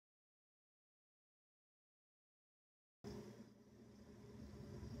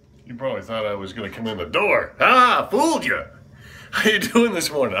You probably thought I was going to come in the door. Ah, fooled you. How you doing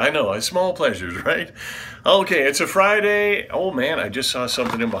this morning? I know, small pleasures, right? Okay, it's a Friday. Oh man, I just saw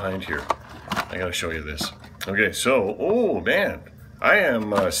something in behind here. I got to show you this. Okay, so, oh man, I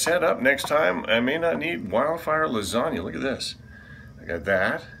am set up next time. I may not need wildfire lasagna. Look at this. I got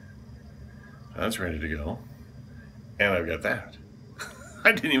that. That's ready to go. And I've got that.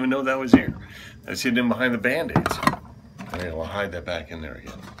 I didn't even know that was here. That's hidden in behind the Band-Aids. Okay, I'll hide that back in there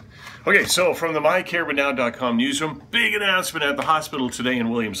again. Okay, so from the mycarebutnow.com newsroom, big announcement at the hospital today in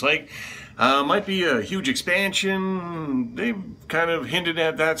Williams Lake. Might be a huge expansion. They've kind of hinted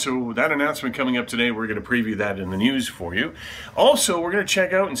at that, so that announcement coming up today, we're going to preview that in the news for you. Also, we're going to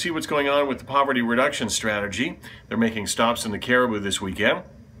check out and see what's going on with the poverty reduction strategy. They're making stops in the Caribou this weekend.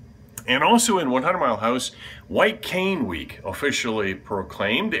 And also in 100 Mile House, White Cane Week officially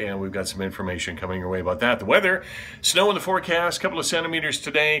proclaimed, and we've got some information coming your way about that. The weather, snow in the forecast, couple of centimeters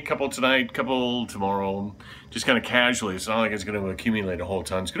today, couple tonight, couple tomorrow, just kind of casually. It's not like it's going to accumulate a whole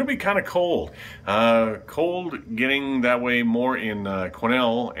ton. It's going to be kind of cold. Cold getting that way more in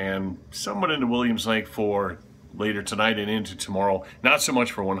Quesnel and somewhat into Williams Lake for later tonight and into tomorrow. Not so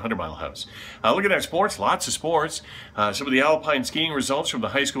much for 100 Mile House. Looking at sports, lots of sports. Some of the alpine skiing results from the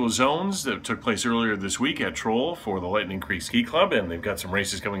high school zones that took place earlier this week at Troll for the Lightning Creek Ski Club, and they've got some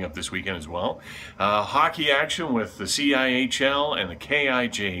races coming up this weekend as well. Hockey action with the CIHL and the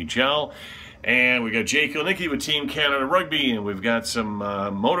KIJHL. And we got Jake Kilnicki with Team Canada Rugby, and we've got some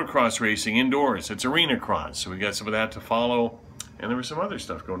motocross racing indoors. It's arena cross, so we got some of that to follow. And there was some other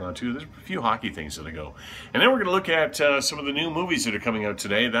stuff going on too. There's a few hockey things that go. And then we're going to look at some of the new movies that are coming out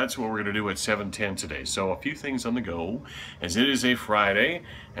today. That's what we're going to do at 7:10 today. So a few things on the go, as it is a Friday.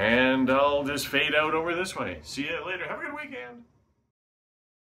 And I'll just fade out over this way. See you later. Have a good weekend.